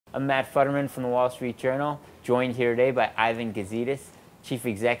I'm Matt Futterman from the Wall Street Journal, joined here today by Ivan Gazidis, Chief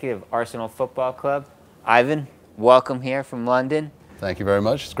Executive of Arsenal Football Club. Ivan, welcome here from London. Thank you very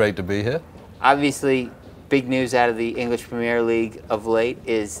much. It's great to be here. Obviously, big news out of the English Premier League of late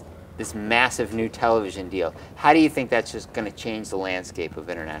is this massive new television deal. How do you think that's just going to change the landscape of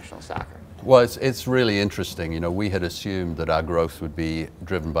international soccer? Well, it's really interesting. You know, we had assumed that our growth would be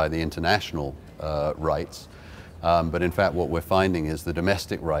driven by the international rights. But in fact, what we're finding is the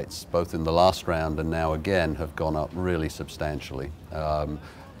domestic rights, both in the last round and now again, have gone up really substantially.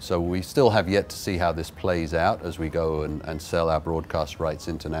 So we still have yet to see how this plays out as we go and sell our broadcast rights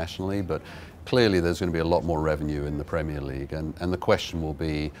internationally. But clearly there's going to be a lot more revenue in the Premier League. And the question will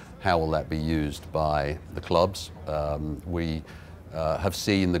be, how will that be used by the clubs? We have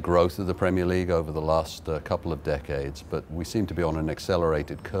seen the growth of the Premier League over the last couple of decades, but we seem to be on an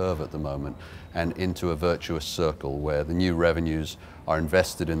accelerated curve at the moment and into a virtuous circle where the new revenues are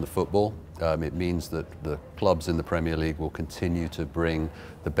invested in the football. It means that the clubs in the Premier League will continue to bring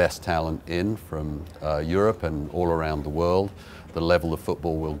the best talent in from Europe and all around the world. The level of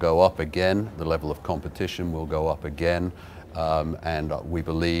football will go up again, the level of competition will go up again, and we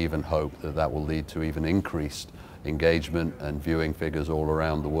believe and hope that that will lead to even increased engagement and viewing figures all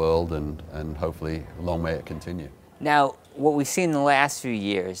around the world, and hopefully long may it continue. Now, what we've seen in the last few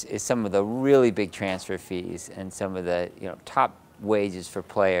years is some of the really big transfer fees and some of the top wages for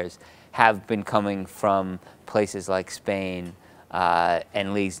players have been coming from places like Spain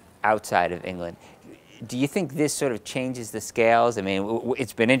and leagues outside of England. Do you think this sort of changes the scales? I mean,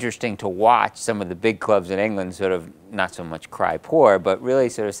 it's been interesting to watch some of the big clubs in England sort of not so much cry poor, but really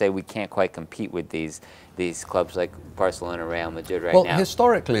sort of say we can't quite compete with these clubs like Barcelona, Real Madrid right now. Well,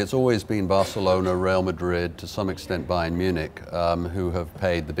 historically it's always been Barcelona, Real Madrid, to some extent Bayern Munich, who have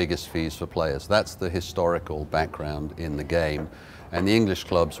paid the biggest fees for players. That's the historical background in the game. And the English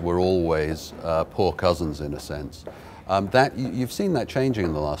clubs were always poor cousins in a sense. You've seen that changing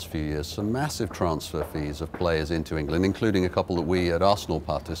in the last few years. Some massive transfer fees of players into England, including a couple that we at Arsenal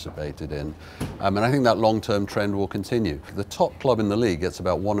participated in. And I think that long-term trend will continue. The top club in the league gets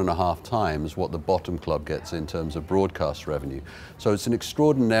about 1.5 times what the bottom club gets in terms of broadcast revenue. So it's an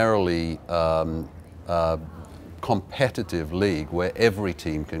extraordinarily competitive league where every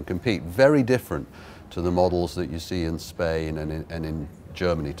team can compete. Very different to the models that you see in Spain and in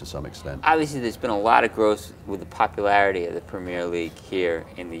Germany to some extent. Obviously, there's been a lot of growth with the popularity of the Premier League here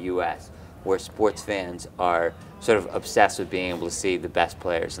in the U.S., where sports fans are sort of obsessed with being able to see the best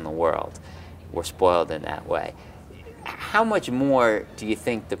players in the world. We're spoiled in that way. How much more do you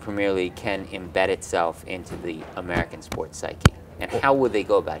think the Premier League can embed itself into the American sports psyche? And how would they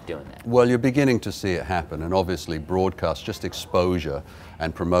go about doing that? Well, you're beginning to see it happen, and obviously broadcast, just exposure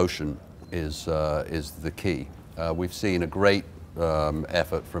and promotion is the key. We've seen a great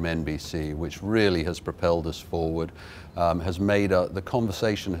effort from NBC, which really has propelled us forward, has made the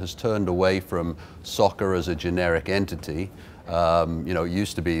conversation has turned away from soccer as a generic entity. It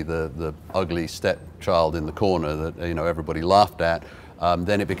used to be the ugly stepchild in the corner that everybody laughed at.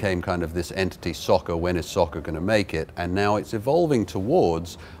 Then it became kind of this entity, soccer. When is soccer going to make it? And now it's evolving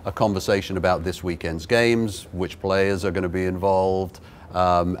towards a conversation about this weekend's games, which players are going to be involved.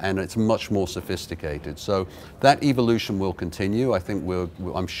 And it's much more sophisticated. So that evolution will continue. I think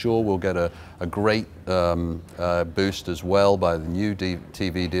I'm sure we'll get a great boost as well by the new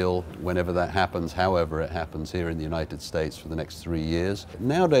TV deal whenever that happens, however it happens here in the United States for the next 3 years.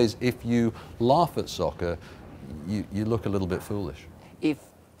 Nowadays, if you laugh at soccer, you look a little bit foolish.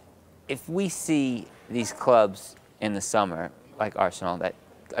 If we see these clubs in the summer, like Arsenal, that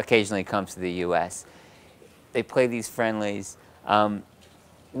occasionally comes to the U.S., they play these friendlies.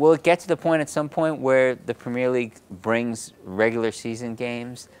 Will it get to the point at some point where the Premier League brings regular season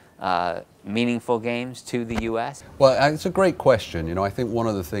games, meaningful games to the U.S.? Well, it's a great question. I think one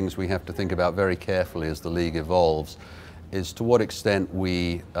of the things we have to think about very carefully as the league evolves is to what extent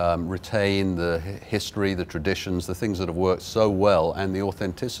we retain the history, the traditions, the things that have worked so well, and the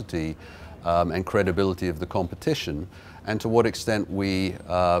authenticity and credibility of the competition, and to what extent we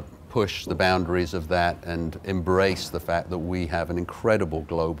push the boundaries of that and embrace the fact that we have an incredible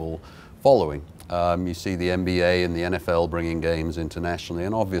global following. You see the NBA and the NFL bringing games internationally,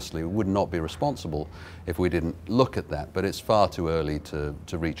 and obviously we would not be responsible if we didn't look at that, but it's far too early to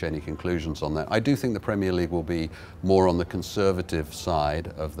reach any conclusions on that. I do think the Premier League will be more on the conservative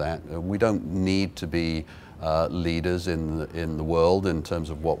side of that. We don't need to be leaders in the world in terms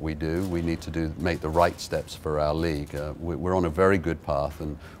of what we do. We need to make the right steps for our league. We're on a very good path,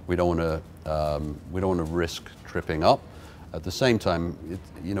 and we don't want to risk tripping up. At the same time,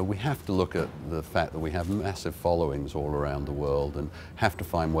 we have to look at the fact that we have massive followings all around the world and have to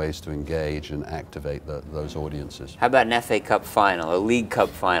find ways to engage and activate those audiences. How about an FA Cup final, a League Cup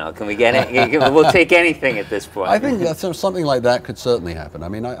final? Can we get it? We'll take anything at this point. I think something like that could certainly happen. I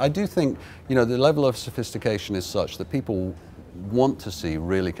mean, I do think, the level of sophistication is such that people want to see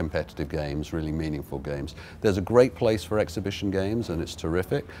really competitive games, really meaningful games. There's a great place for exhibition games, and it's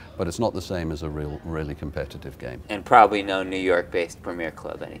terrific, but it's not the same as a really competitive game. And probably no New York-based premier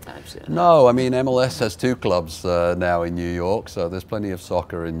club anytime soon. No, I mean, MLS has 2 clubs now in New York, so there's plenty of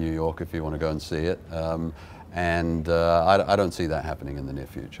soccer in New York if you want to go and see it. I don't see that happening in the near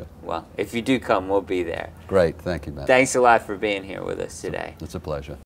future. Well, if you do come, we'll be there. Great, thank you, Matt. Thanks a lot for being here with us today. It's a pleasure.